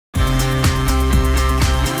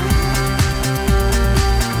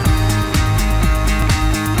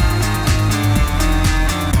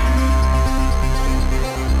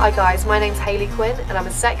Hi guys, my name's Hayley Quinn and I'm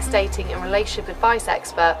a sex, dating and relationship advice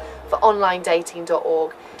expert for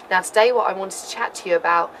onlinedating.org. Now today what I wanted to chat to you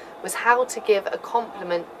about was how to give a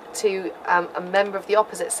compliment to a member of the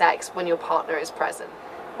opposite sex when your partner is present.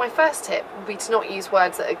 My first tip would be to not use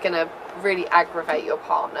words that are going to really aggravate your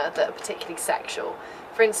partner, that are particularly sexual.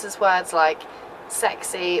 For instance, words like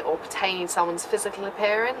sexy or pertaining to someone's physical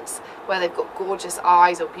appearance, where they've got gorgeous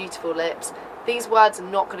eyes or beautiful lips. These words are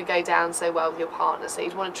not going to go down so well with your partner, so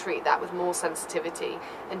you'd want to treat that with more sensitivity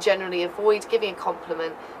and generally avoid giving a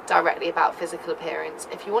compliment directly about physical appearance.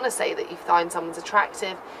 If you want to say that you find someone's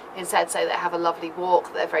attractive, instead say they have a lovely walk,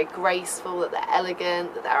 that they're very graceful, that they're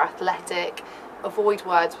elegant, that they're athletic. Avoid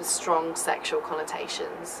words with strong sexual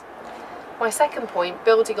connotations. My second point,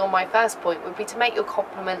 building on my first point, would be to make your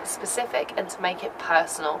compliment specific and to make it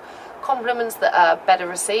personal. Compliments that are better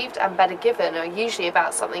received and better given are usually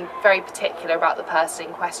about something very particular about the person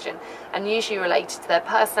in question and usually related to their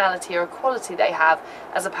personality or a quality they have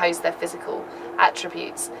as opposed to their physical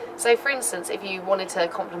attributes. So for instance, if you wanted to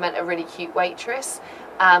compliment a really cute waitress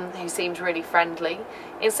who seemed really friendly,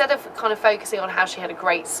 instead of kind of focusing on how she had a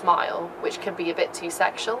great smile, which could be a bit too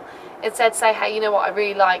sexual, instead say, hey, you know what, I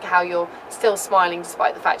really like how you're still smiling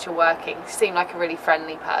despite the fact you're working. You seem like a really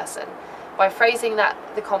friendly person. By phrasing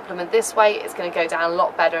the compliment this way, it's going to go down a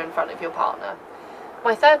lot better in front of your partner.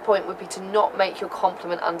 My third point would be to not make your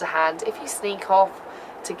compliment underhand. If you sneak off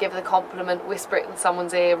to give the compliment, whisper it in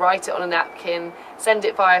someone's ear, write it on a napkin, send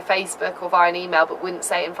it via Facebook or via an email but wouldn't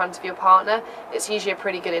say it in front of your partner, it's usually a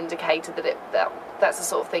pretty good indicator that that's the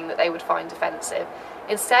sort of thing that they would find offensive.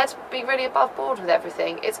 Instead, be really above board with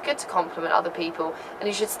everything. It's good to compliment other people and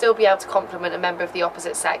you should still be able to compliment a member of the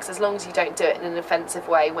opposite sex as long as you don't do it in an offensive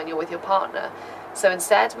way when you're with your partner. So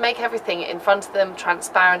instead, make everything in front of them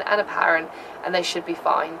transparent and apparent and they should be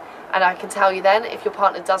fine. And I can tell you then, if your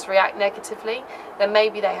partner does react negatively, then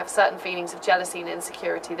maybe they have certain feelings of jealousy and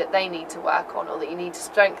insecurity that they need to work on or that you need to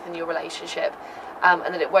strengthen your relationship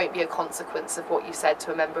and that it won't be a consequence of what you said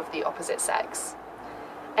to a member of the opposite sex.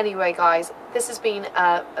 Anyway guys, this has been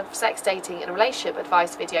a sex, dating and relationship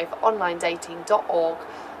advice video for onlinedating.org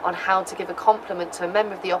on how to give a compliment to a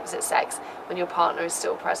member of the opposite sex when your partner is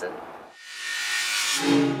still present.